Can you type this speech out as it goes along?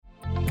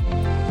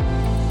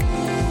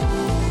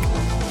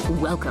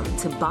Welcome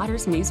to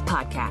Botter's Muse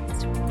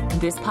Podcast.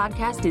 This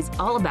podcast is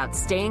all about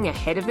staying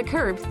ahead of the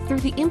curve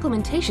through the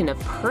implementation of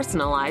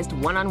personalized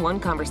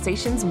one-on-one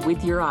conversations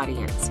with your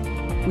audience.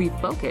 We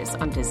focus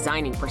on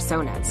designing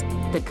personas,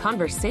 the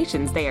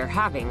conversations they are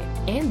having,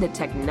 and the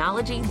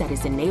technology that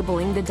is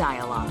enabling the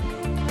dialogue.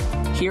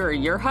 Here are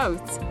your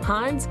hosts,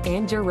 Hans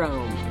and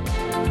Jerome.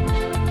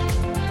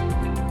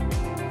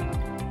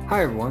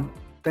 Hi, everyone.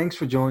 Thanks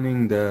for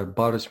joining the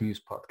Botter's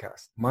Muse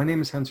Podcast. My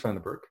name is Hans van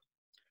der Berg.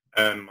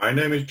 And my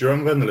name is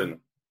Jerome Wendelin.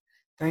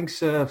 Thanks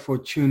for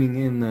tuning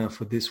in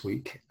for this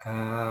week.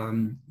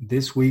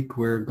 This week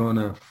we're going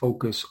to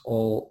focus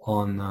all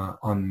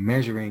on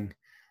measuring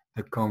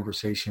the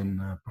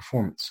conversation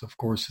performance. Of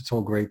course, it's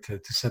all great to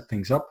set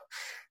things up,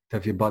 to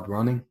have your butt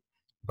running,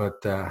 but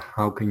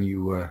how can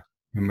you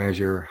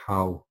measure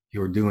how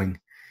you're doing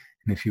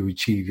and if you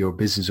achieve your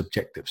business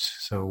objectives?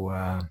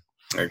 So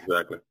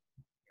exactly.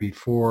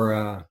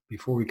 Before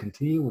we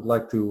continue, we'd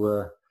like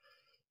to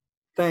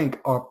thank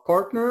our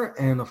partner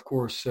and, of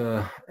course,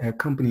 a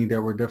company that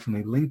we're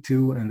definitely linked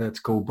to, and that's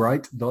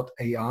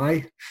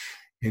GoBright.ai.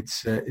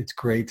 It's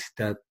great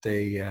that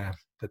they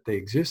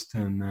exist,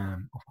 and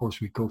of course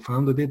we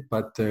co-founded it.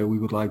 But we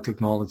would like to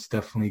acknowledge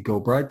definitely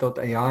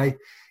GoBright.ai.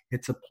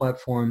 It's a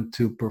platform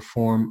to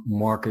perform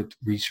market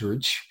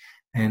research,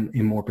 and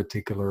in more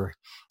particular,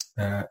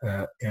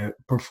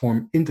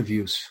 perform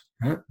interviews,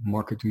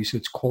 market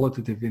research,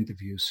 qualitative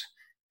interviews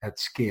at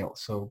scale.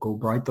 So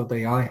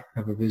GoBright.ai,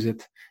 have a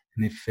visit.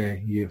 And if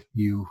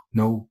you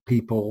know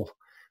people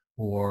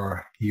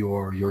or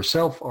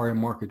yourself are in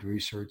market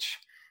research,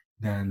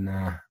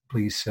 then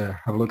please have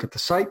a look at the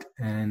site,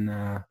 and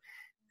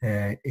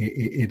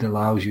it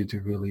allows you to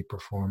really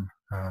perform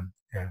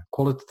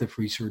qualitative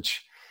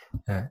research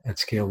at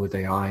scale with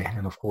AI,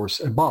 and of course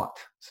a bot.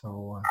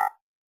 So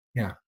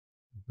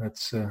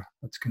let's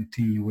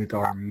continue with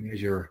our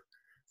measure.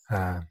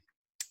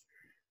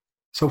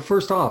 So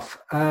first off,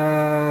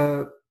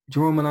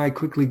 Jerome and I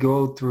quickly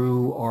go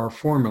through our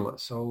formula.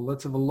 So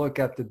let's have a look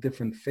at the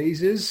different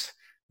phases.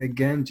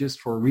 Again, just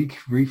for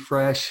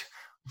refresh,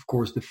 of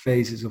course, the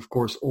phases, of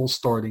course, all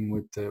starting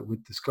with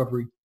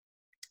discovery,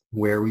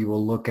 where we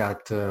will look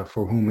at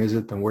for whom is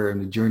it and where in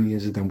the journey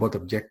is it and what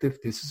objective.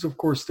 This is, of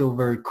course, still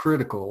very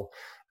critical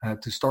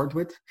to start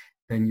with.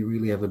 Then you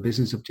really have a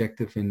business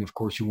objective, and of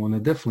course, you want to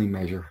definitely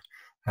measure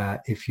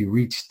if you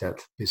reach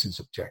that business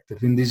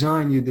objective. In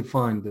design, you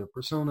define the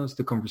personas,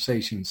 the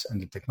conversations, and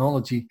the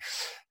technology,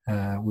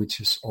 which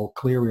is all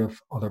clear. We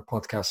have other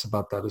podcasts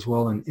about that as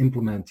well. And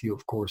implement, you,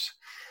 of course,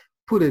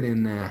 put it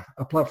in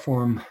a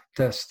platform,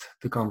 test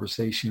the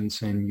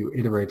conversations, and you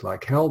iterate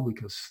like hell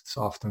because it's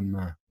often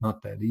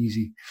not that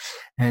easy.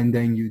 And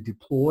then you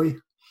deploy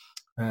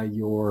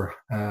your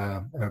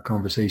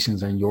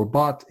conversations and your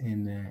bot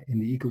in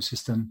the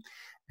ecosystem.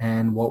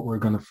 And what we're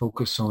going to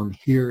focus on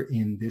here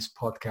in this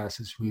podcast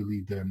is really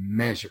the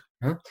measure.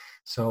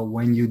 So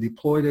when you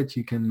deployed it,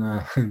 you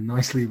can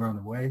nicely run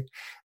away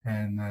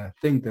and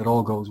think that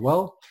all goes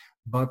well.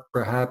 But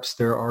perhaps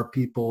there are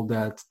people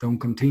that don't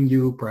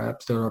continue.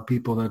 Perhaps there are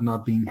people that are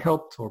not being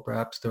helped, or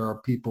perhaps there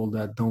are people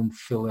that don't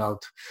fill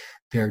out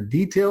their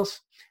details.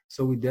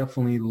 So we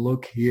definitely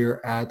look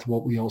here at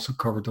what we also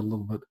covered a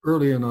little bit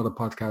earlier in other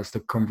podcasts,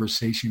 the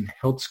conversation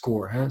health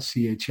score,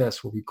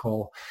 CHS, what we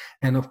call.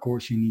 And of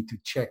course, you need to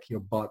check your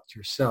bot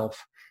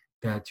yourself,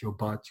 that your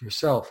bot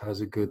yourself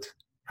has a good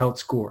health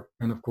score.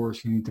 And of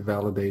course, you need to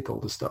validate all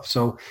the stuff.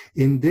 So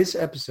in this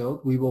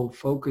episode, we will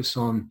focus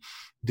on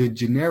the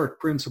generic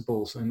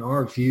principles and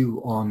our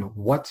view on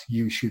what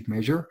you should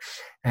measure.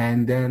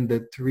 And then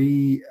the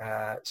three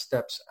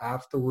steps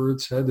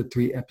afterwards, the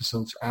 3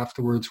 episodes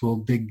afterwards, will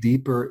dig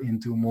deeper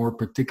into more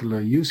particular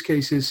use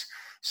cases,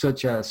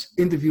 such as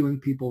interviewing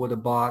people with a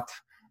bot,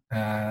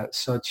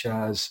 such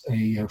as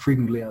a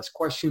frequently asked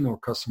question or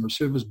customer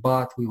service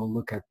bot. We will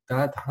look at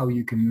that, how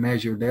you can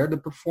measure there the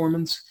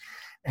performance.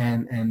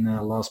 And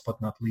last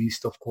but not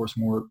least, of course,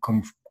 more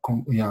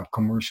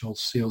commercial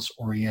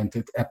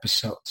sales-oriented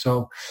episode.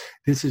 So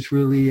this is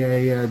really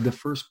the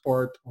first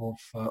part of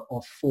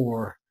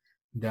 4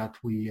 that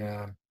we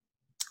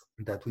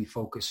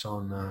focus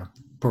on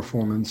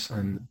performance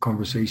and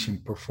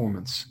conversation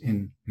performance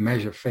in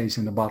measure phase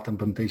in the bot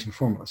implementation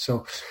formula.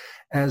 So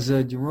as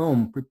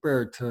Jerome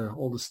prepared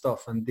all the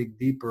stuff and dig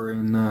deeper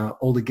in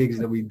all the gigs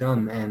that we've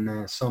done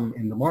and some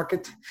in the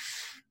market,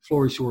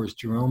 floor is yours,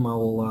 Jerome. I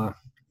will.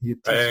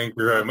 Thank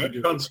you very much,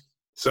 Hans.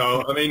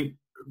 So,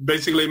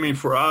 basically,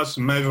 for us,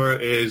 measure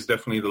is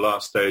definitely the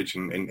last stage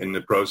in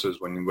the process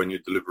when you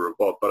deliver a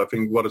bot. But I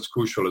think what is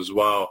crucial as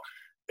well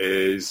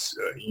is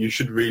you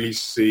should really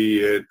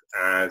see it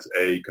as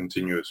a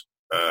continuous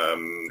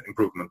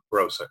improvement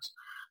process.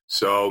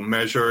 So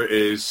measure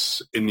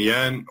is, in the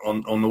end,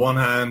 on the one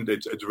hand,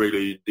 it's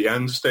really the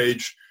end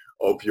stage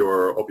of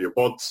your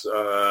bot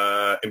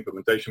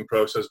implementation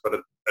process, but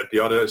at the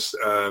other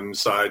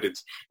side,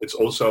 it's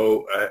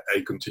also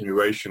a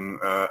continuation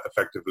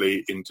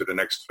effectively into the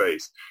next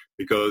phase,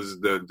 because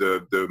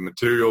the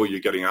material you're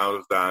getting out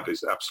of that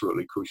is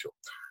absolutely crucial.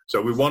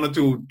 So we wanted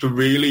to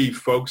really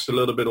focus a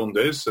little bit on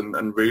this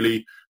and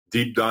really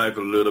deep dive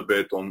a little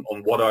bit on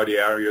what are the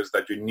areas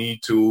that you need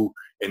to,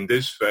 in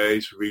this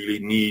phase, really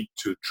need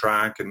to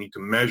track and need to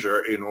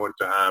measure in order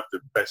to have the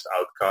best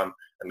outcome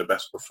and the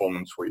best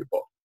performance for your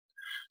bot.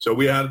 So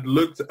we had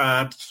looked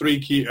at 3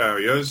 key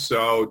areas.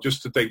 So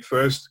just to take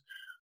first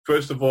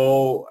of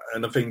all,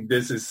 and I think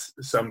this is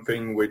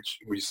something which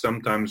we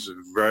sometimes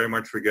very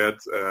much forget.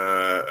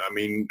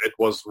 It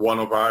was one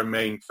of our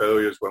main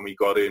failures when we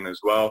got in as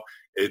well.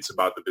 It's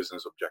about the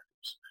business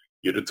objectives.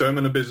 You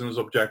determine the business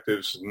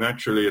objectives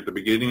naturally at the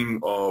beginning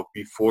of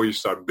before you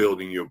start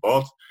building your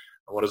bot.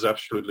 And what is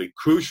absolutely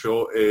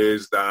crucial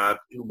is that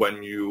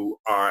when you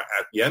are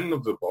at the end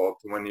of the bot,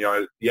 when you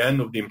are at the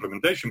end of the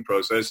implementation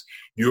process,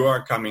 you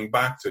are coming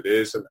back to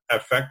this and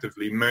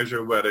effectively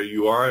measure whether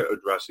you are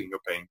addressing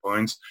your pain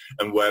points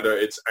and whether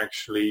it's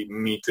actually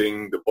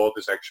the bot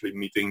is actually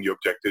meeting the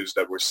objectives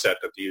that were set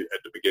at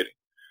the beginning.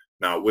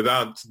 Now,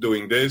 without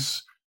doing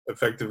this,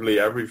 effectively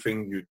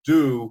everything you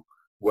do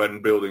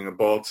when building a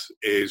bot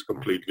is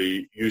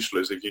completely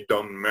useless if you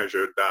don't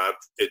measure that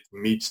it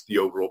meets the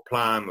overall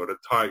plan or the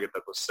target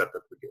that was set at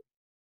the beginning.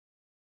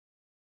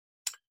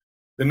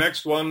 The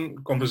next one,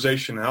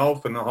 conversation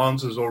health, and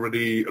Hans has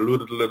already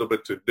alluded a little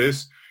bit to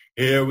this.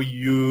 Here we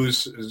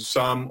use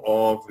some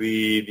of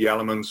the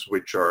elements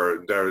which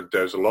are there.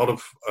 There's a lot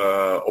of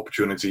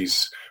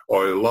opportunities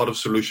or a lot of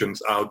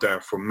solutions out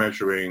there for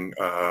measuring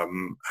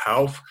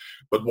health.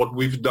 But what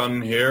we've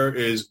done here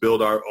is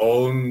build our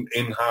own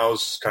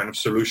in-house kind of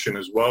solution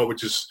as well,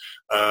 which is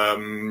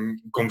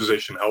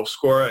Conversation Health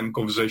Score. And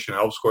Conversation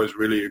Health Score is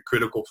really a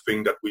critical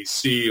thing that we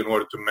see in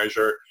order to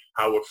measure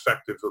how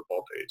effective the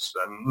bot is.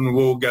 And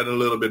we'll get a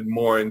little bit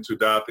more into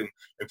that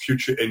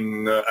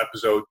in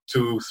episode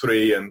 2,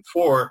 3, and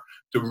 4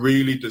 to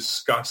really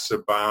discuss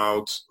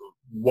about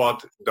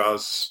what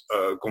does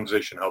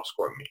Conversation Health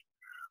Score mean.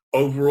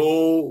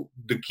 Overall,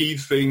 the key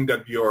thing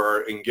that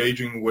you're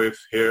engaging with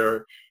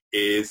here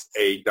is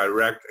a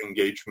direct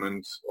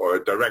engagement or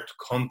a direct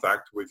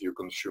contact with your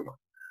consumer.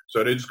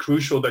 So it is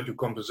crucial that your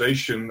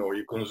conversation or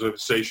your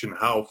conversation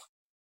health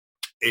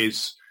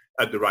is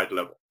at the right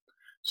level.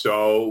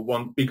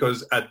 So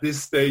because at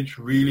this stage,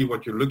 really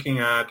what you're looking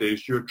at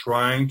is you're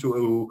trying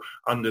to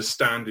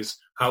understand is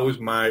how is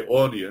my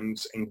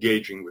audience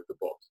engaging with the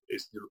bot?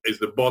 Is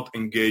the bot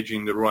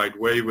engaging the right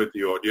way with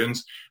the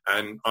audience?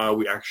 And are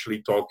we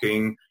actually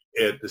talking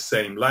at the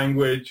same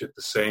language, at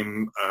the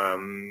same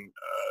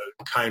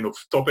kind of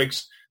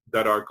topics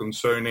that are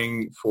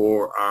concerning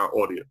for our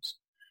audience?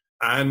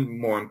 And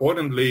more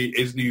importantly,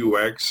 is the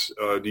UX,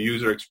 the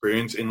user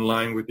experience, in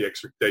line with the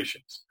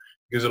expectations?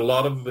 Because a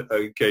lot of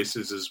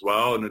cases as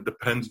well, and it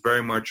depends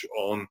very much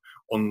on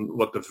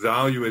what the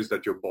value is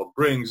that your bot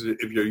brings.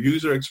 If your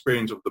user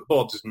experience of the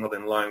bot is not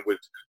in line with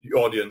the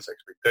audience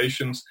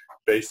expectations,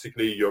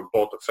 basically your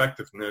bot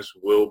effectiveness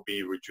will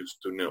be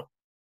reduced to nil.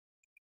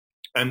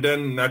 And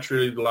then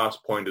naturally the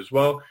last point as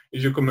well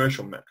is your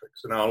commercial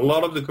metrics. Now a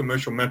lot of the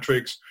commercial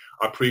metrics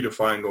are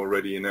predefined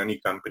already in any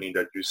company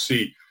that you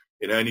see.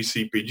 In any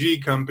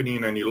CPG company,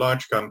 in any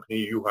large company,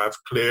 you have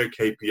clear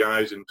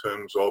KPIs in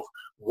terms of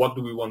what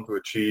do we want to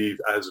achieve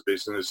as a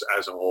business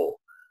as a whole.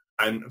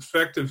 And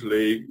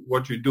effectively,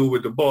 what you do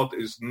with the bot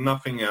is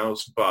nothing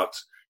else but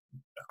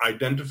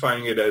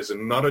identifying it as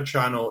another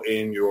channel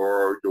in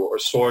your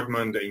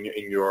assortment,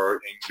 in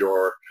your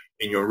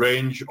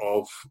range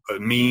of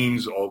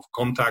means of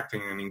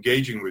contacting and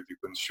engaging with your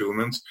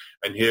consumers.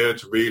 And here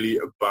it's really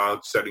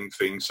about setting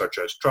things such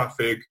as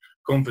traffic,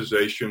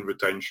 conversation,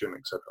 retention,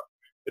 etc.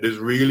 It is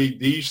really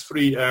these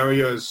 3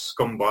 areas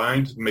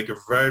combined make a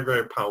very,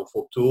 very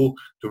powerful tool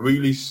to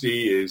really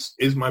see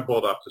is my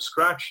bot up to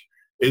scratch?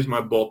 Is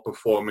my bot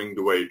performing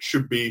the way it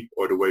should be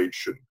or the way it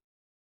shouldn't?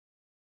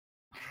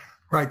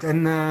 Right,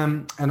 and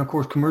of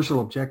course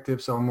commercial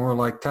objectives are more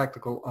like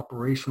tactical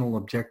operational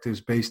objectives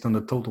based on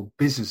the total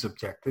business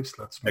objectives.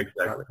 Let's make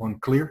that one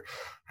clear.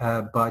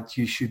 But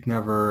you should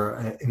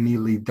never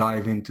immediately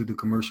dive into the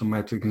commercial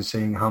metric and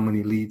saying how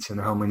many leads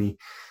and how many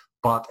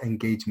bot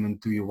engagement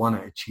do you want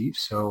to achieve?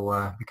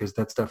 So because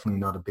that's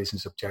definitely not a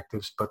business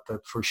objectives, but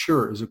that for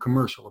sure is a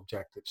commercial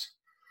objectives.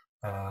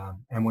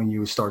 And when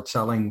you start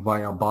selling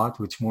via bot,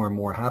 which more and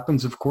more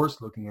happens, of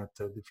course, looking at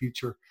the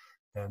future,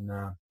 then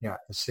a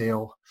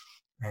sale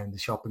and the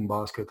shopping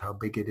basket, how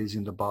big it is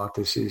in the bot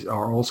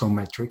are also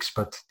metrics,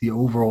 but the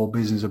overall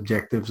business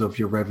objectives of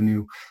your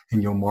revenue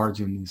and your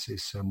margin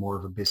is more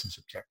of a business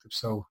objective.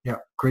 So yeah,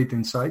 great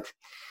insight.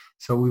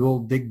 So we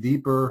will dig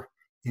deeper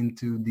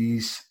into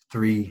these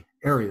 3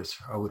 areas,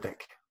 I would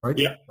think, right?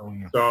 Yeah.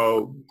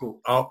 So cool.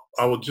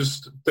 I will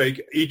just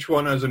take each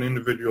one as an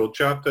individual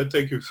chapter,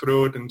 take you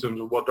through it in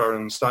terms of what our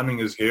understanding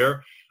is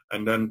here,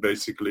 and then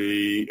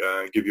basically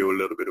give you a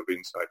little bit of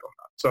insight on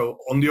that. So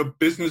on your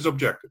business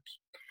objectives.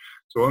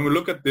 So when we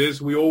look at this,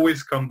 we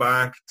always come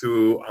back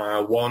to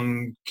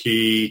one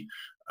key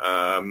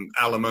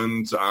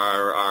element,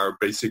 our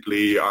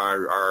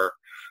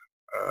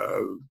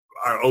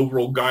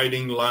overall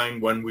guiding line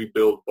when we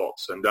build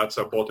bots, and that's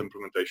our bot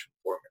implementation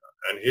formula.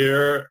 And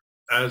here,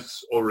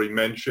 as already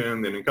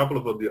mentioned in a couple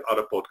of the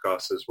other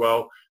podcasts as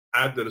well,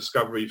 at the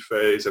discovery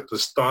phase, at the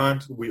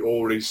start, we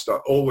always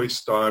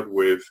start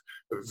with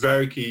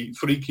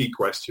three key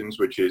questions,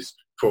 which is,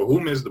 for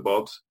whom is the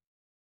bot?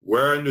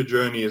 Where in the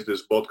journey is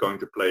this bot going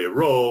to play a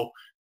role?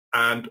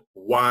 And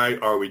why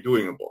are we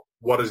doing a bot?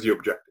 What is the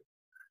objective?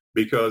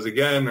 Because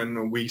again,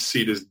 and we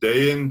see this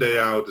day in, day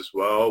out as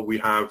well, we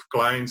have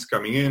clients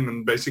coming in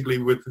and basically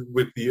with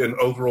an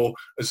overall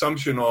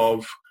assumption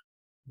of,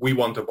 we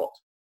want a bot.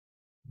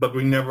 But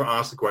we never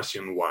ask the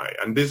question why.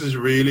 And this is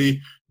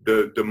really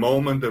the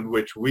moment in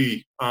which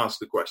we ask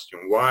the question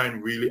why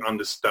and really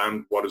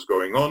understand what is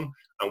going on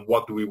and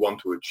what do we want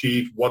to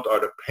achieve, what are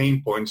the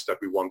pain points that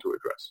we want to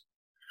address.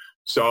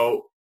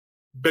 So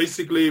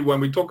basically,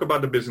 when we talk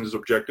about the business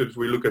objectives,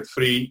 we look at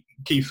three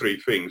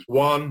things.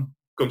 One,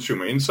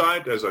 consumer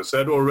insight, as I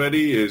said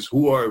already, is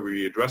who are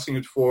we addressing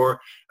it for,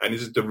 and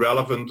is it the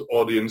relevant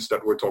audience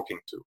that we're talking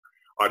to?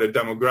 Are the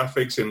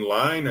demographics in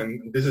line?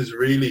 And this is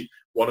really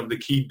one of the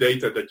key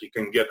data that you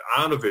can get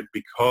out of it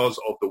because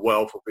of the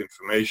wealth of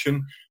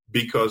information,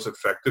 because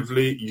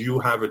effectively you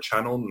have a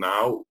channel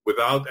now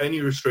without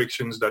any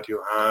restrictions that you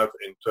have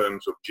in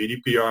terms of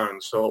GDPR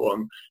and so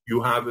on.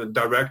 You have a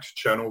direct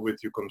channel with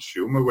your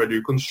consumer where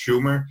your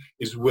consumer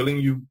is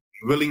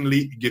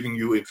willingly giving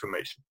you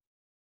information.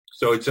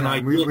 So it's an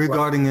idea.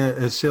 Regarding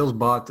a sales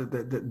bot,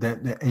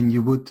 and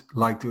you would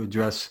like to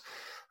address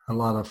a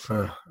lot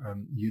of,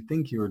 you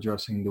think you're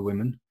addressing the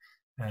women,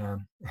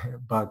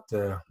 but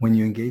when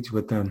you engage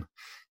with them,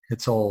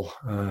 it's all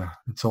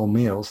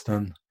males.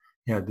 Then,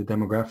 yeah, the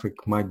demographic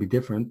might be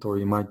different, or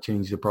you might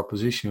change the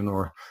proposition,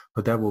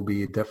 but that will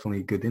be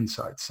definitely good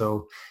insight.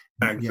 So,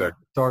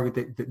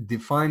 exactly.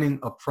 Defining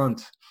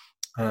upfront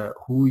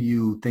who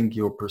you think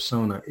your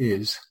persona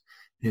is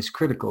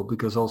critical,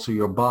 because also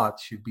your bot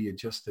should be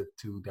adjusted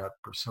to that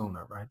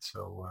persona, right?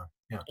 So,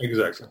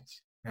 exactly.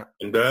 Yeah.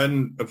 And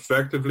then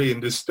effectively in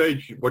this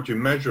stage, what you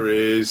measure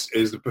is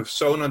the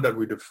persona that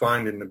we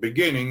defined in the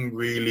beginning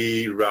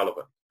really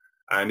relevant?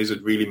 And is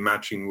it really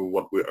matching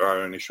with what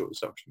our initial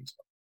assumptions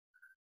are?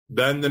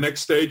 Then the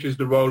next stage is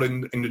the role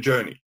in the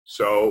journey.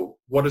 So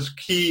what is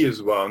key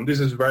as well, and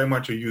this is very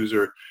much a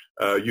user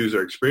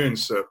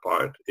experience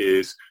part,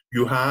 is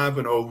you have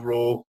an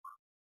overall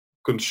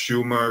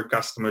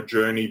customer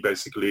journey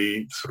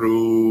basically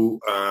through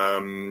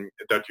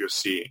that you're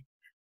seeing.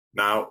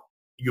 Now,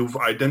 you've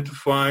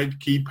identified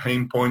key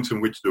pain points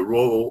in which the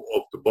role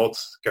of the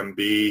bots can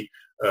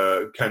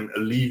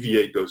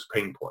alleviate those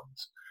pain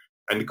points.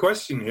 And the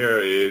question here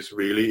is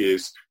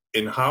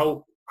in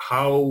how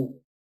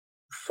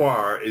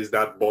far is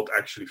that bot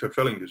actually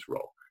fulfilling this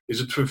role? Is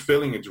it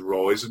fulfilling its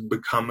role? Is it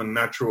become a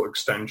natural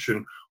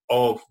extension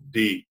of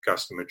the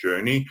customer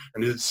journey?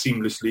 And is it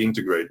seamlessly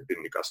integrated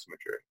in the customer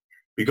journey?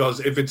 Because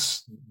if it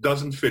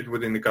doesn't fit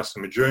within the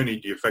customer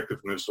journey, the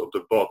effectiveness of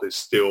the bot is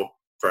still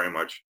very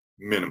much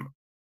minimum.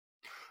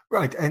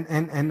 Right,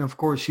 and of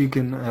course you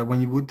can,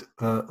 when you would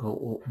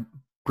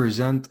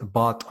present a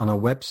bot on a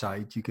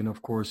website, you can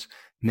of course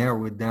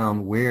narrow it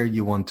down where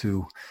you want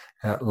to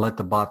let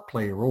the bot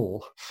play a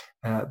role.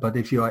 But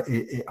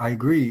I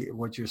agree,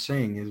 what you're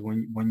saying is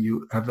when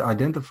you have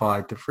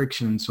identified the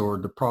frictions or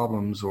the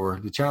problems or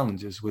the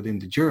challenges within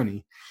the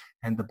journey,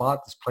 and the bot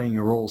is playing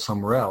a role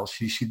somewhere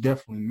else, you should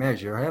definitely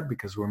measure,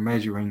 because we're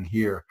measuring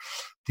here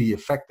the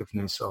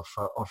effectiveness of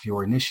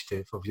your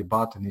initiative, of your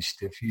bot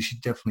initiative. You should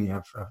definitely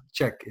have a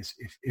check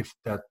if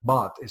that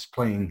bot is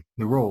playing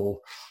the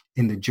role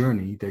in the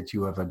journey that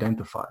you have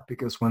identified.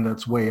 Because when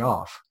that's way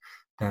off,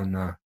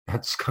 then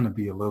that's going to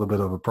be a little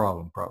bit of a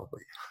problem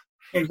probably.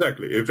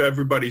 Exactly. If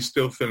everybody's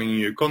still filling in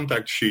your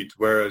contact sheet,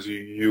 whereas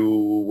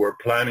you were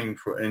planning,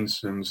 for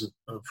instance,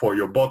 for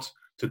your bot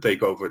to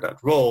take over that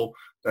role,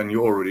 then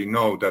you already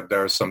know that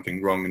there's something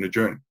wrong in the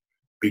journey,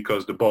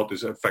 because the bot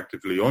is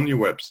effectively on your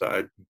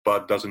website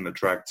but doesn't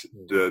attract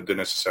the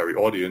necessary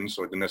audience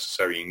or the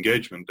necessary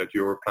engagement that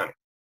you're planning.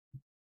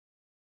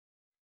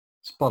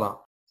 Spot on.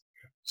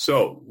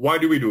 So why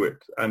do we do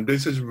it? And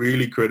this is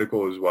really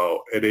critical as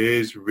well. It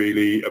is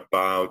really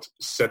about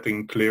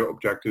setting clear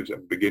objectives at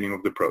the beginning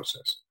of the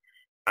process.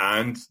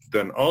 And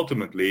then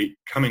ultimately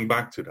coming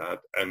back to that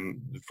and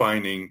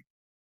defining,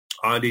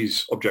 are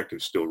these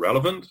objectives still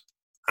relevant?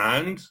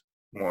 And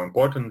more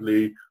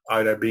importantly,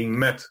 are they being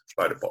met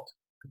by the bot?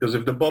 Because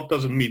if the bot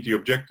doesn't meet the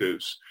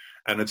objectives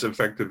and it's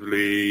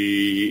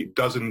effectively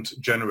doesn't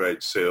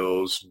generate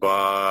sales,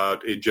 but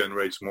it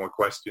generates more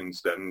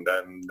questions than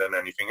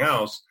anything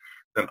else,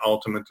 then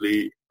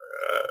ultimately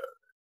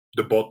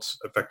the bot's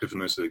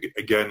effectiveness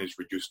again is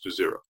reduced to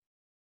zero.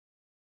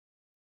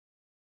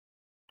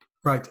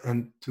 Right,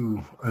 and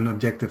an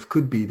objective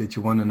could be that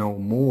you want to know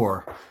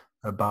more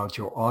about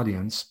your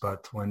audience,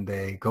 but when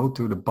they go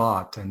to the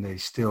bot and they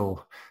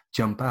still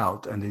jump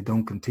out and they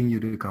don't continue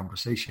the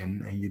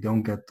conversation and you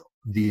don't get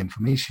the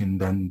information,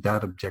 then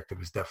that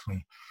objective is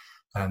definitely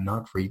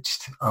not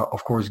reached.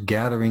 Of course,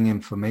 gathering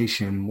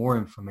more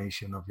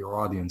information of your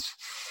audience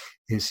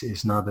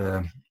is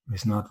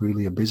not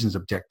really a business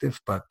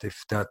objective, but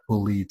if that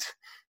will lead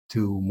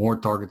to more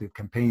targeted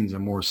campaigns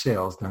and more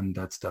sales, then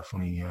that's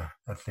definitely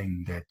a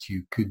thing that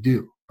you could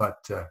do.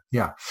 But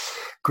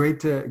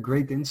great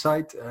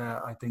insight.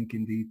 I think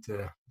indeed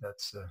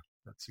that's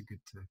a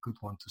good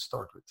one to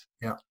start with.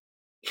 Yeah.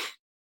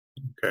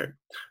 Okay.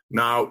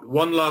 Now,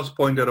 one last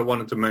point that I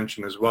wanted to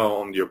mention as well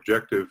on the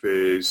objective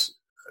is,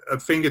 I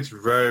think it's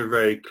very,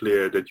 very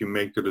clear that you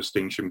make the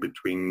distinction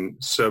between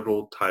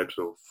several types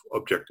of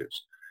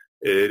objectives.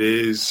 It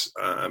is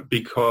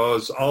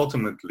because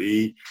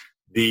ultimately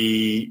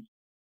the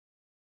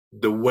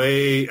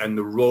way and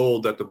the role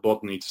that the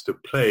bot needs to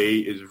play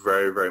is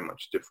very, very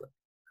much different.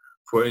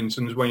 For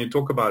instance, when you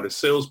talk about a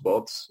sales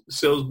bot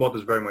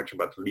is very much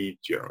about lead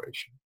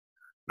generation.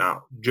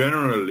 Now,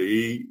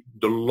 generally,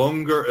 the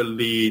longer a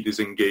lead is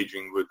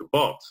engaging with the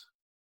bot,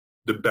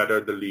 the better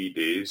the lead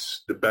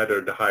is, the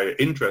better the higher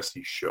interest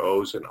he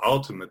shows, and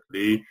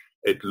ultimately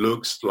it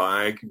looks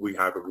like we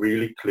have a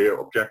really clear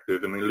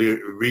objective and a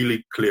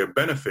really clear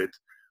benefit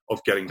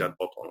of getting that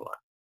bot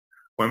online.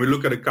 When we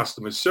look at a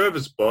customer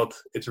service bot,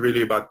 it's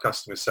really about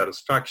customer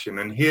satisfaction,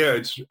 and here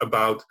it's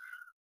about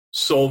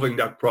solving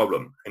that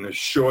problem in the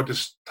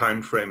shortest time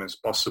frame as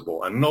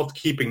possible and not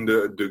keeping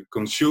the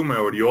consumer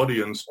or the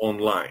audience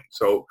online.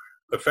 So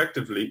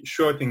effectively,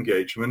 short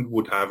engagement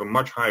would have a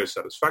much higher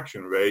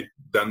satisfaction rate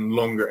than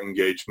longer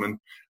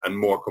engagement and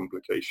more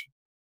complication.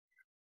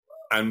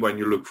 And when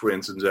you look, for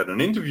instance, at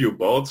an interview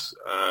bot,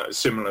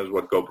 similar to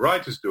what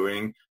GoBright is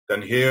doing,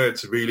 then here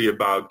it's really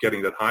about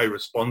getting that high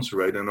response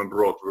rate and a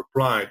broad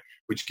reply,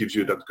 which gives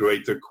you that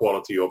greater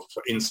quality of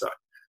insight.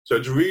 So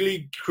it's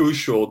really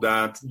crucial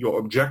that your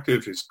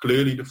objective is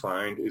clearly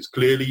defined, is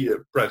clearly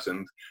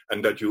present,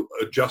 and that you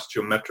adjust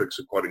your metrics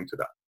according to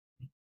that.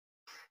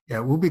 Yeah,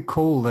 it would be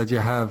cool that you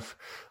have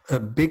a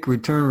big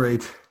return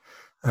rate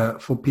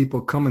for people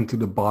coming to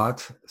the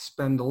bot,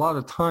 spend a lot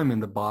of time in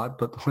the bot,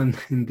 but when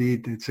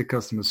indeed it's a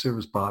customer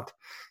service bot,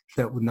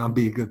 that would not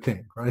be a good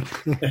thing, right?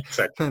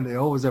 Exactly. And they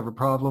always have a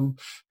problem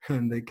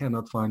and they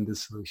cannot find the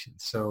solution.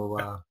 So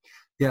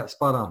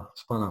spot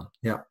on.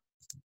 Yeah.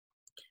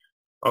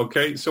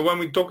 Okay, so when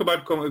we talk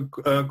about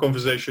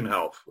conversation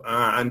health,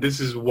 and this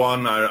is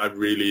one I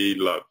really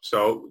love.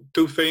 So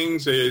two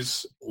things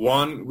is,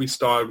 one, we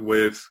start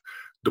with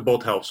the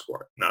bot health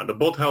score. Now, the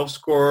bot health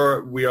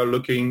score we are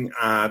looking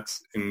at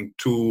in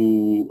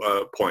 2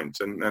 points,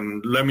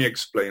 and let me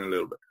explain a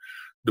little bit.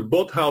 The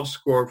bot health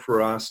score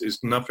for us is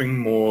nothing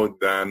more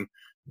than,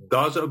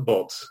 does a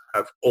bot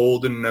have all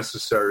the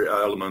necessary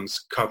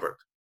elements covered?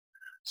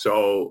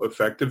 So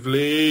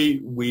effectively,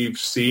 we've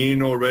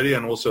seen already,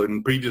 and also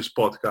in previous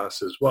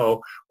podcasts as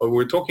well, what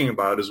we're talking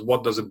about is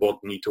what does a bot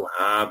need to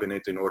have in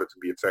it in order to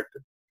be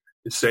effective.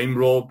 The same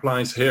role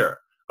applies here.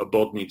 A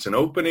bot needs an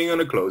opening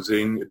and a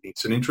closing. It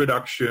needs an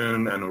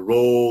introduction and a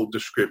role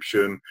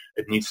description.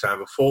 It needs to have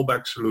a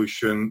fallback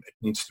solution. It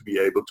needs to be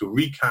able to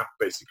recap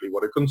basically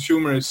what a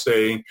consumer is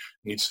saying. It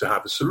needs to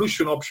have a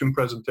solution option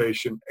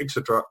presentation,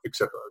 etc.,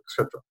 etc.,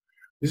 etc.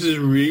 This is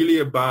really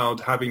about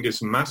having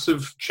this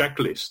massive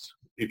checklist,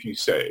 if you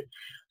say,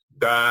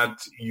 that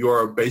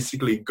you're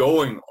basically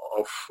going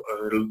off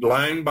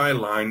line by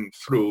line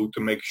through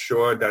to make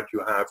sure that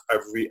you have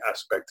every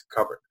aspect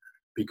covered.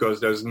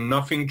 Because there's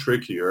nothing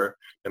trickier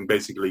than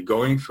basically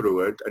going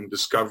through it and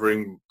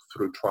discovering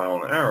through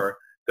trial and error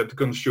that the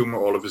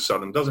consumer all of a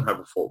sudden doesn't have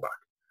a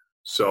fallback.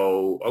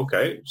 So,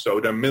 okay, so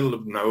they're middle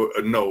of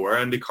nowhere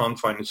and they can't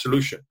find a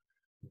solution.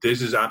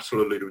 This is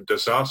absolutely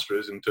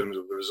disastrous in terms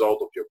of the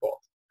result of your bot.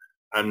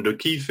 And the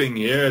key thing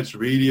here is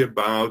really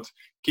about,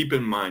 keep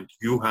in mind,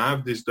 you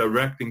have this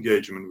direct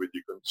engagement with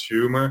your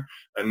consumer,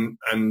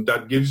 and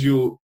that gives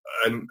you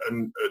a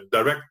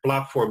direct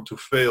platform to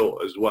fail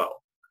as well.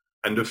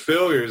 And the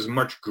failure is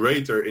much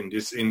greater in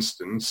this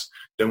instance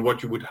than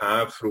what you would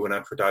have through an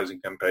advertising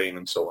campaign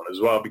and so on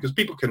as well, because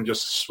people can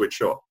just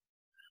switch off.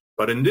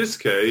 But in this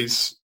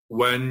case,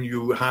 when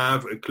you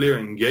have a clear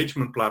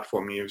engagement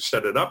platform, you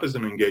set it up as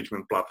an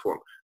engagement platform,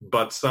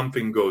 but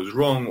something goes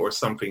wrong or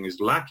something is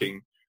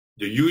lacking,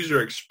 the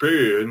user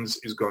experience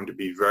is going to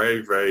be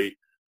very, very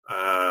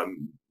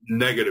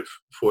negative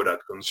for that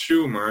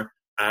consumer,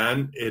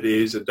 and it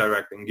is a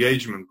direct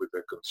engagement with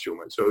the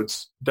consumer. So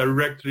it's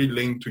directly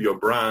linked to your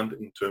brand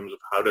in terms of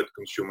how that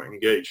consumer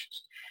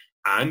engages.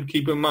 And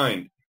keep in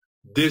mind,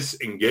 this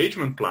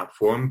engagement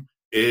platform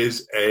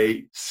is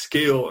a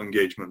scale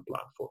engagement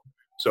platform.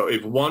 So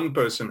if one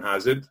person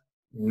has it,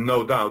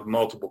 no doubt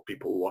multiple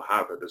people will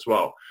have it as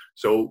well.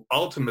 So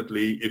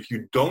ultimately, if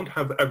you don't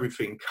have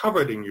everything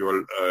covered in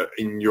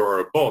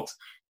your bot,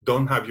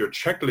 don't have your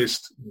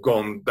checklist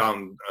gone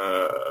down,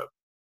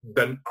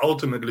 then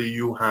ultimately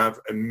you have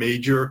a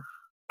major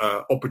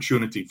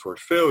opportunity for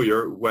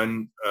failure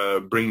when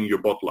bringing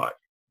your bot live.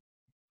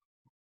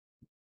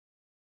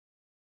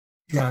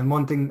 Yeah, and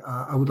one thing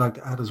I would like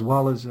to add as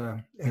well is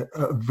a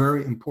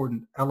very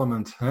important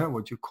element,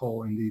 what you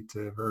call indeed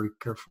very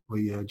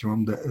carefully,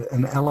 Jerome,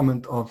 an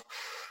element of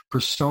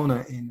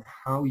persona in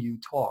how you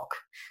talk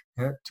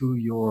to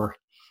your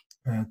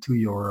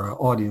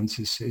audience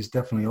is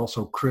definitely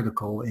also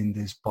critical in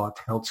this bot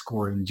health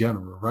score in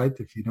general, right?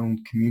 If you don't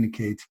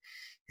communicate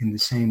in the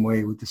same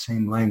way with the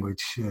same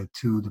language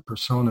to the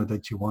persona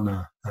that you want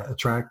to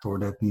attract or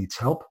that needs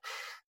help,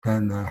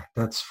 then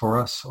that's for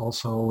us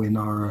also in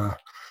our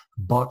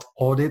bot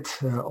audit,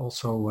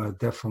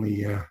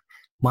 definitely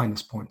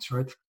minus points,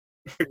 right?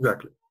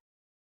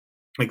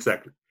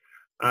 Exactly.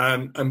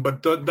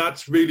 But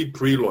that's really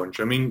pre-launch.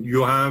 I mean,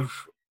 you have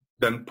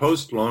then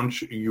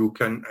post-launch, you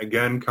can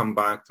again come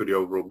back to the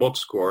overall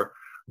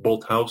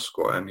bot health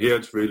score. And here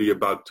it's really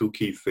about two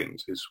key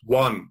things. Is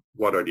one,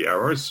 what are the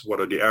errors? What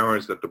are the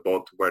errors that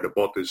where the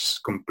bot is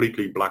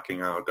completely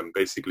blacking out and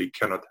basically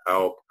cannot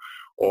help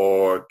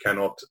or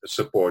cannot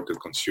support the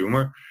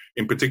consumer?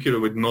 In particular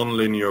with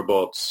non-linear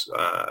bots,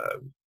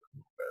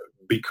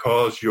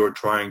 because you're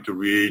trying to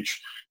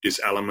reach this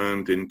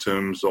element in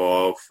terms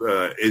of,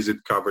 is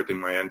it covered in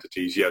my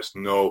entities? Yes,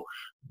 no.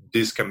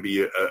 This can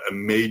be a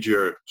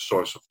major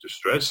source of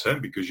distress,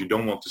 because you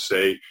don't want to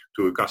say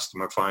to a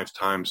customer 5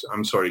 times,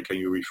 I'm sorry, can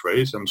you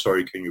rephrase? I'm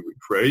sorry, can you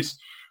rephrase?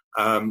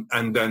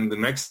 And then the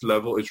next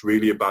level is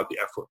really about the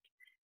effort.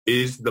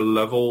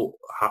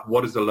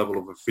 What is the level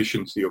of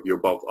efficiency of your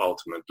bot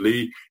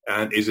ultimately?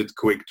 And is it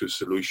quick to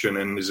solution?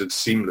 And is it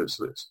seamless?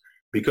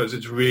 Because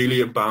it's really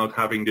about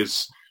having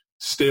this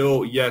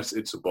still, yes,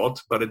 it's a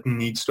bot, but it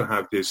needs to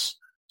have this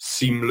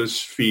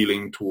seamless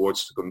feeling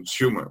towards the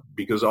consumer,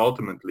 because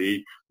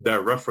ultimately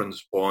their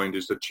reference point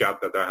is the chat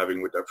that they're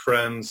having with their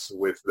friends,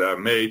 with their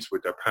mates,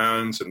 with their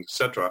parents, and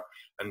etc.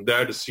 And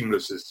there the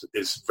seamless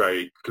is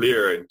very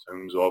clear in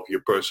terms of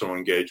your personal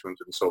engagement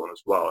and so on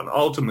as well. And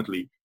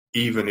ultimately,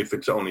 even if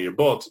it's only a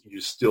bot, you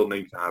still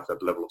need to have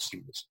that level of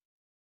seamless.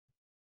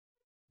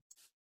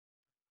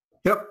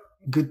 Yep.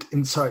 Good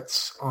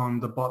insights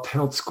on the bot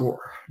health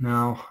score.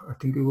 Now, I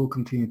think we will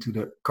continue to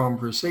the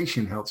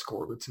conversation health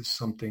score, which is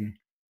something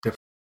different.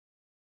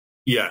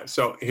 Yeah,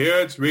 so here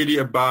it's really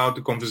about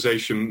the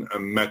conversation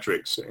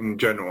metrics in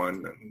general.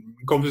 And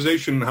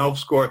conversation health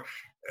score,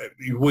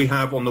 we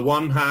have on the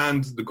one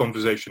hand the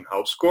conversation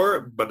health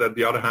score, but at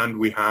the other hand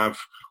we have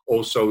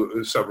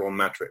also several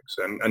metrics.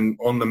 And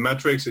on the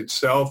metrics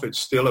itself, it's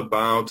still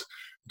about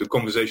the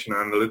conversation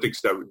analytics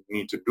that we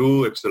need to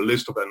do. It's the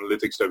list of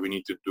analytics that we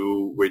need to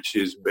do, which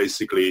is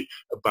basically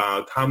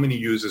about how many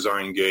users are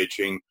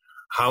engaging,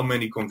 how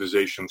many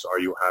conversations are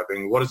you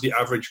having, what is the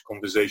average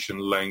conversation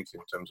length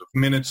in terms of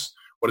minutes,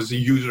 what is the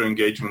user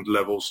engagement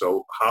level,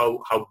 so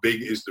how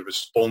big is the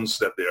response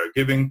that they are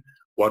giving,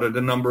 what are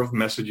the number of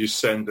messages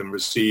sent and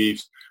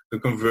received, the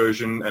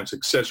conversion and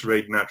success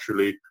rate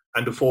naturally,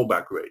 and the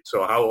fallback rate.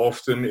 So how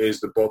often is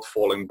the bot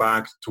falling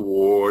back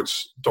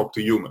towards talk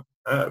to human?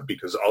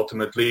 Because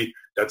ultimately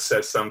that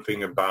says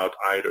something about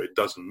either it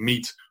doesn't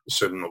meet a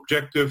certain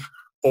objective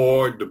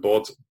or the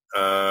bot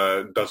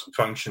doesn't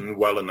function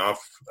well enough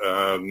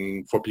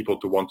for people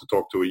to want to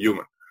talk to a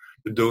human.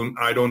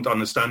 I don't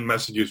understand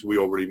messages. We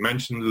already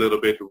mentioned a little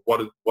bit.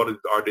 What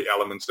are the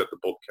elements that the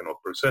bot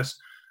cannot process?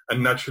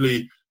 And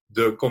naturally,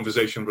 the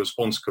conversation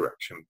response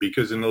correction,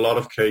 because in a lot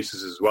of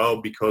cases as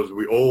well, because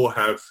we all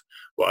have,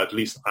 well, at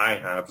least I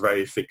have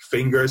very thick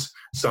fingers,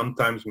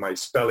 sometimes my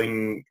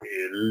spelling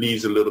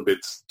leaves a little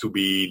bit to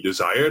be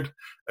desired.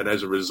 And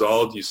as a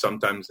result, you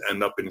sometimes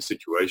end up in a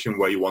situation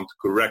where you want to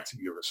correct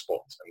your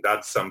response. And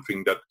that's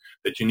something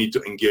that you need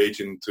to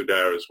engage into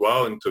there as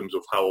well in terms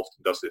of how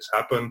often does this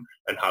happen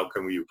and how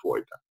can we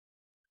avoid that.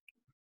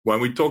 When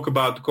we talk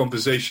about the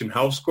conversation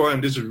health score,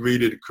 and this is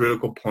really the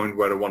critical point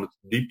where I wanted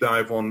to deep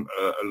dive on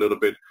a little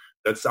bit,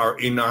 that's our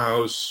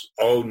in-house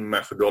own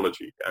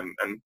methodology.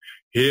 And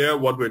here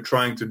what we're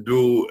trying to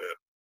do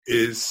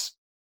is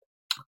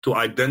to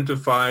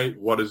identify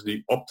what is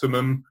the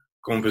optimum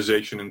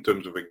conversation in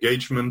terms of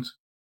engagement,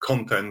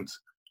 content,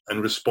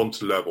 and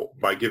response level.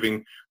 By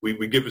giving,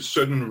 we give a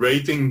certain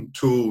rating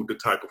to the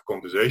type of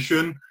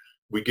conversation.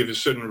 We give a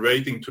certain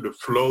rating to the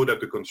flow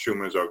that the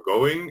consumers are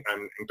going.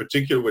 And in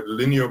particular with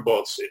linear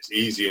bots, it's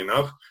easy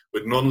enough.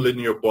 With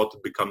non-linear bot,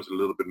 it becomes a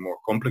little bit more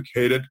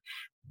complicated.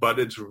 But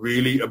it's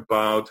really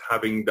about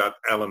having that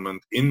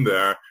element in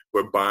there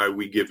whereby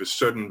we give a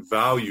certain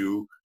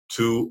value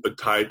to a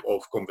type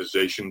of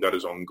conversation that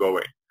is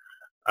ongoing.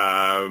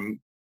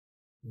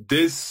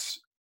 This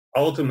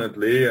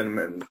ultimately,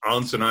 and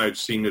Hans and I have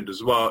seen it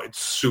as well, it's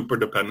super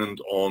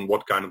dependent on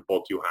what kind of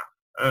bot you have.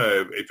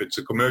 If it's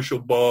a commercial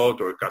bot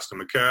or a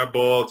customer care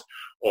bot,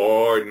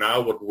 or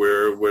now what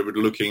we're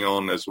looking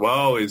on as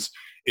well is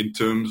in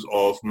terms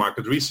of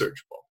market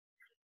research bot.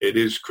 It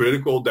is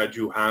critical that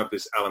you have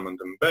this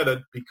element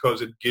embedded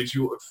because it gives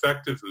you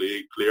effectively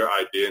a clear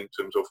idea in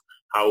terms of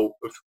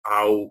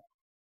how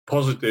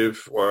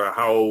positive or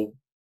how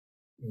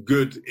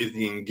good is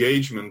the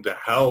engagement, the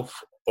health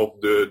of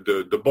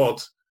the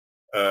bot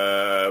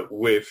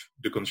with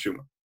the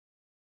consumer.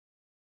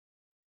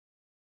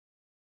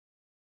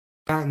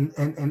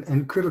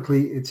 And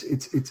critically,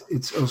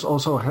 it's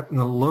also having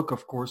a look.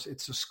 Of course,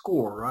 it's a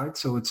score, right?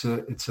 So it's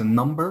a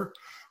number,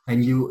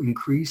 and you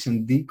increase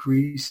and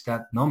decrease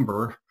that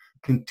number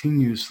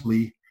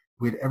continuously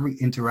with every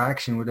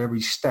interaction, with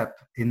every step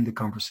in the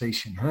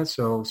conversation. Huh?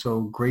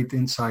 So great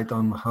insight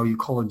on how you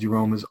call it,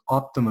 Jerome, is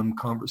optimum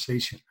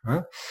conversation.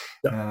 Huh?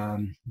 Yeah.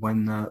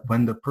 When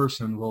the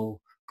person will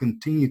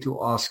continue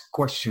to ask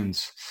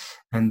questions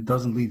and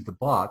doesn't leave the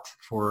bot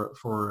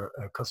for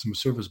a customer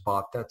service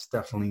bot, that's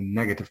definitely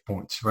negative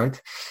points,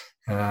 right?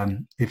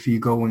 If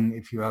you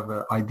have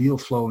an ideal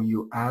flow and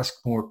you ask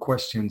more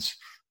questions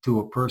to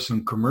a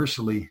person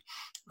commercially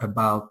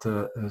about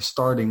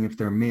starting if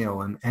they're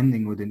male and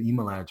ending with an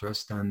email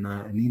address, then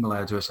an email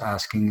address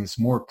asking is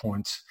more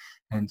points,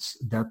 and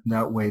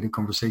that way the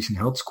conversation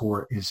health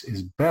score is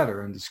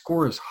better and the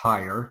score is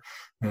higher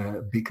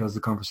because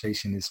the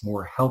conversation is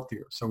more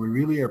healthier. So we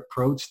really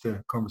approach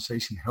the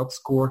conversation health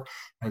score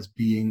as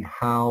being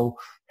how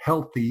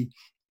healthy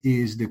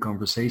is the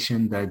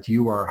conversation that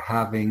you are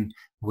having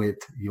with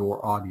your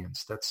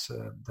audience. That's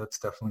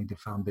definitely the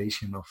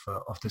foundation of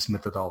this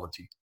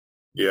methodology.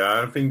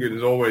 Yeah, I think it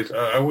is always,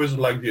 I always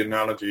like the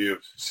analogy of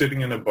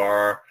sitting in a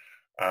bar,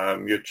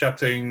 you're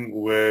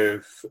chatting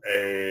with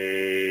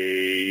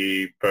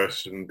a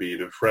person, be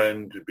it a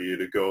friend, be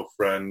it a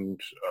girlfriend,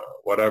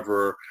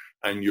 whatever,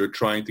 and you're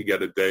trying to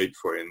get a date,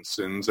 for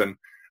instance. And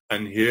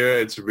here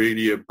it's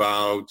really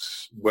about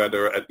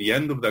whether at the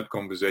end of that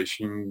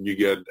conversation you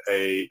get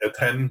a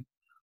 10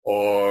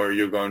 or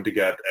you're going to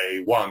get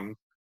a 1.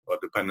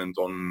 Dependent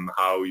on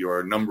how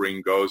your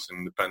numbering goes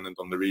and dependent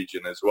on the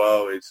region as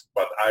well.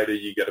 But either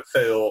you get a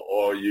fail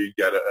or you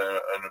get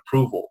an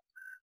approval,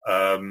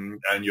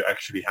 and you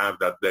actually have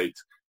that date.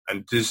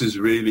 And this is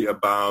really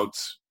about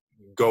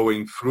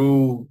going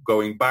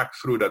back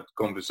through that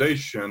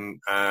conversation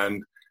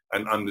and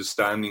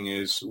understanding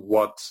is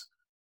what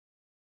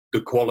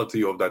the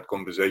quality of that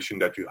conversation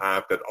that you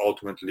have that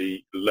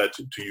ultimately led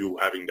to you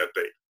having that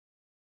date.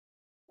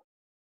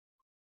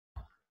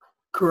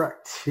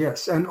 Correct.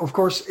 Yes. And of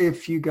course,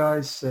 if you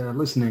guys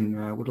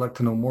listening would like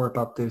to know more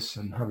about this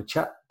and have a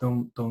chat,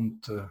 don't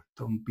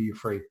be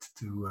afraid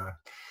to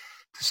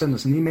send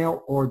us an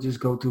email or just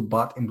go to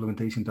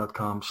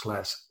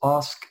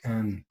botimplementation.com/ask,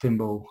 and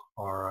Timbo,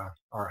 our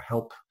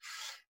help,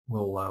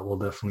 will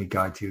definitely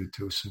guide you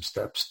to some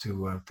steps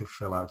to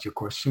fill out your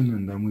question,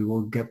 and then we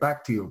will get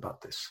back to you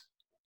about this.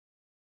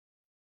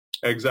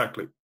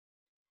 Exactly.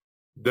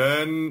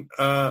 Then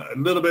a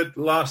little bit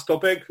last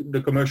topic,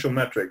 the commercial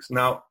metrics.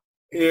 Now,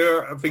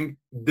 here, I think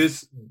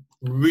this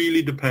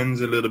really depends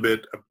a little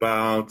bit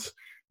about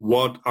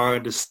what are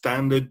the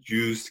standard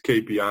used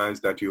KPIs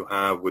that you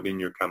have within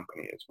your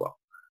company as well.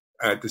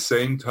 At the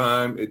same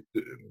time,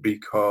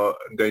 because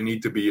they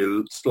need to be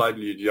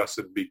slightly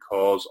adjusted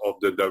because of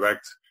the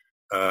direct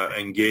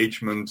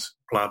engagement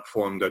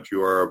platform that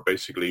you are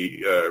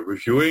basically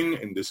reviewing,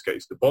 in this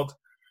case the bot,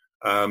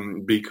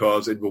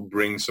 because it will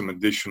bring some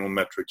additional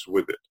metrics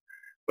with it.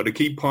 But the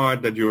key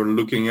part that you're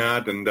looking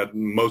at and that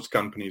most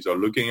companies are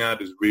looking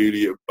at is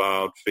really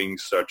about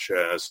things such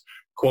as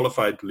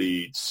qualified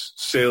leads,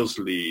 sales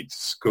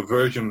leads,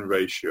 conversion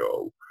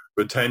ratio,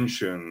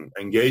 retention,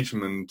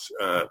 engagement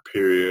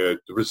period,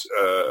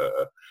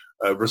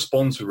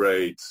 response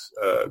rate,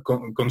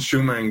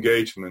 consumer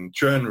engagement,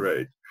 churn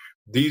rate.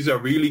 These are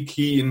really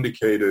key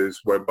indicators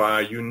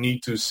whereby you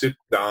need to sit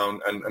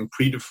down and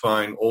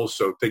predefine,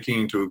 also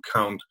taking into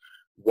account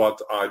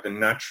what are the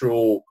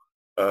natural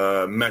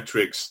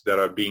metrics that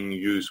are being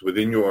used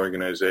within your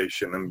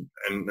organization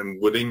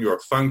and within your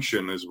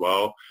function as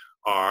well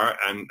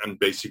and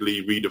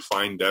basically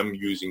redefine them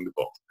using the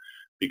bot,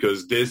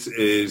 because this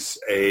is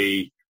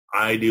a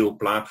ideal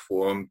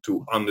platform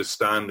to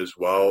understand as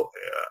well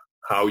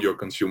how your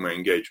consumer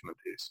engagement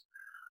is.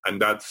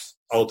 And that's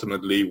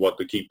ultimately what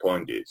the key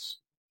point is.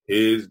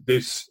 Is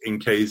this, in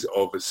case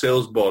of a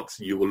sales bot,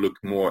 you will look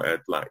more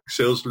at like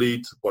sales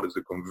leads, what is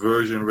the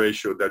conversion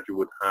ratio that you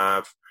would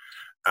have.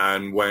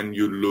 And when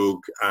you look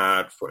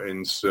at, for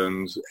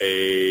instance,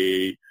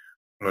 a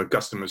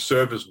customer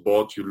service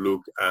bot, you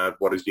look at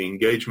what is the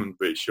engagement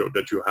ratio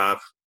that you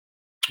have,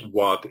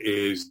 what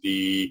is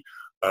the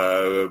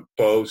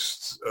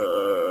post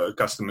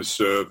customer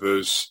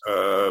service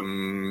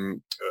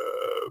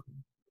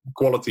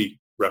quality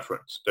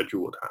reference that you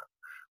would have.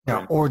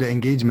 Yeah, or the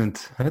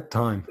engagement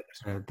time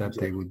that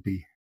they would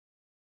be.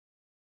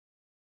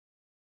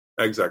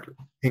 Exactly.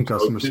 In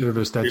customer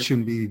service, that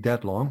shouldn't be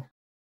that long.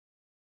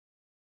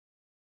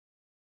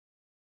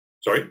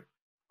 Sorry?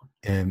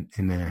 In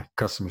a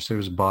customer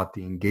service bot,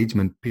 the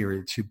engagement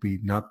period should be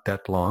not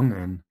that long.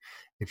 And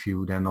if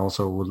you then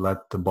also would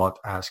let the bot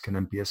ask an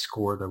NPS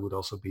score, that would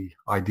also be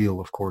ideal,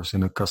 of course,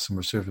 in a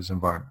customer service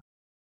environment.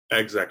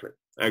 Exactly.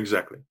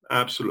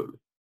 Absolutely.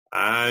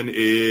 And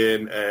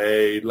in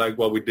like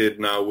what we did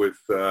now with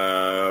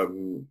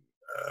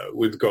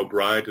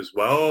GoBright as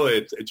well,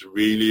 it's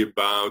really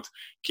about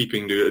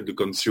keeping the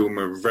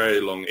consumer very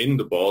long in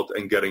the bot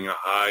and getting a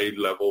high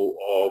level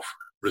of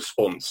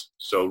response.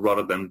 So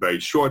rather than very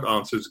short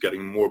answers,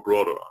 getting more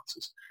broader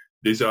answers.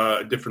 These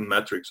are different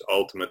metrics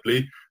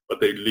ultimately, but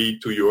they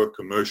lead to your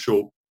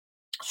commercial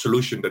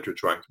solution that you're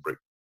trying to bring.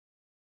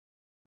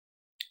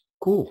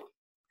 Cool.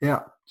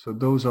 Yeah. So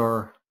those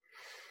are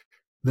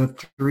the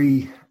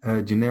three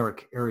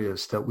generic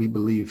areas that we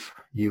believe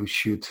you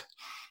should,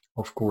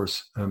 of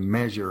course,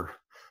 measure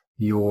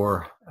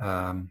your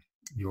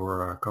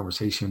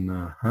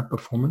conversation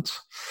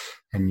performance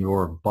and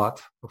your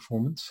bot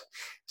performance.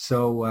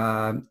 So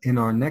in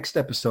our next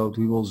episode,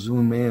 we will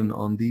zoom in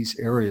on these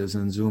areas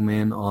and zoom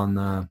in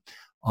on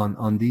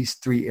these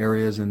three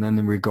areas, and then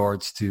in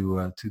regards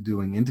to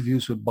doing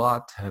interviews with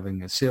bot,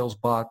 having a sales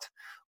bot,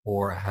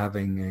 or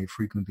having a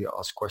frequently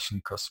asked question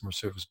customer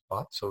service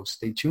bot. So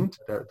stay tuned.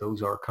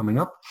 Those are coming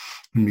up.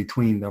 In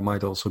between, there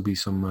might also be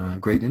some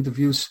great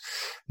interviews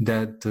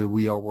that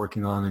we are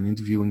working on and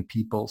interviewing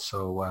people.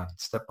 So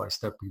step by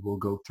step, we will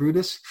go through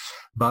this.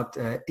 But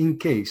in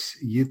case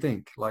you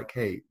think like,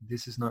 hey,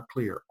 this is not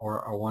clear,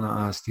 or I want to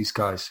ask these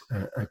guys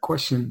a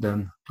question,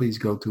 then please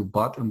go to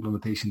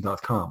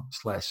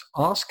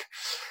botimplementation.com/ask.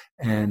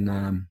 And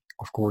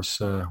of course,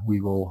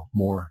 we will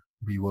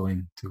be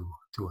willing to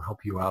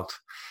help you out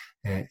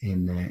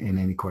in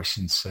any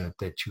questions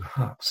that you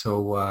have.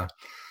 So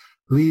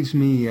leaves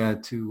me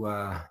to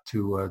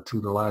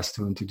the last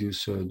to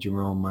introduce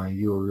Jerome,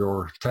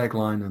 your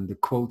tagline and the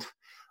quote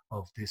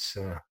of this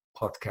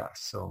podcast.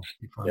 So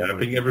I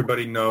think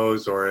everybody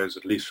knows or is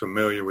at least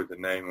familiar with the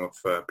name of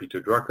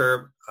Peter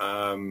Drucker.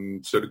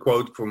 So the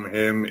quote from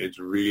him, I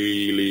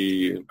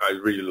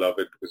really love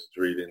it because it's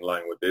really in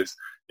line with this,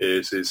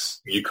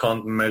 is you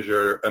can't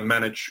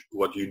manage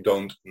what you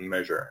don't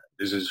measure.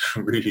 This is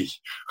really,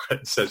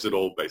 it says it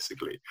all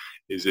basically,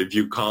 is if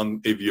you're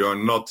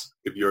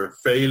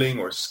failing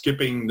or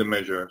skipping the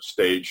measure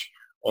stage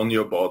on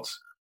your bot,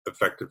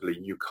 effectively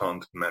you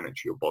can't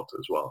manage your bot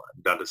as well.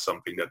 And that is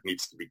something that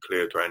needs to be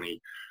clear to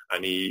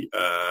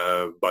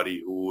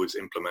anybody who is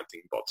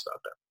implementing bots out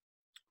there.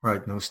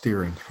 Right, no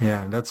steering.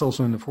 Yeah, that's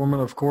also in the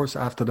formula, of course,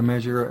 after the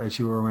measure, as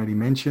you already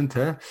mentioned,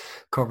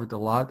 covered a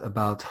lot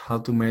about how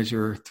to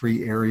measure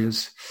three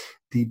areas,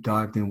 deep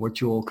dived in what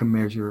you all can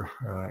measure,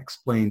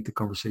 explained the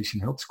conversation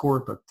health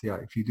score. But yeah,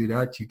 if you do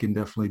that, you can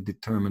definitely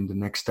determine the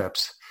next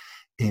steps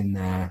in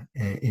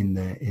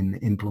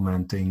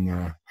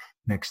implementing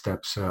next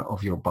steps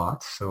of your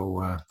bot.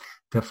 So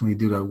definitely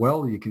do that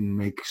well. You can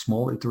make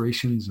small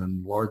iterations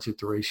and large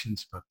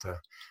iterations, but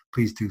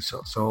please do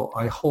so. So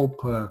I hope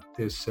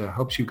this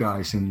helps you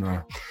guys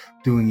in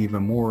doing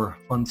even more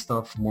fun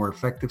stuff, more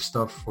effective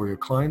stuff for your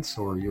clients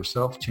or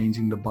yourself,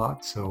 changing the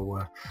bot. So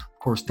of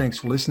course, thanks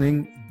for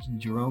listening.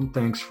 Jerome,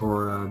 thanks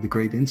for the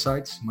great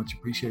insights. Much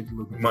appreciated.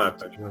 Looking forward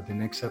to the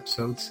next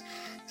episodes.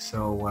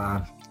 So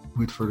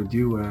without further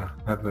ado,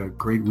 have a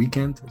great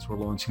weekend as we're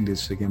launching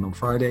this again on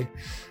Friday.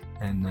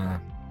 And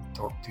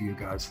talk to you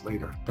guys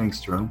later. Thanks,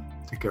 Jerome.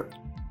 Take care.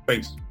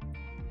 Thanks.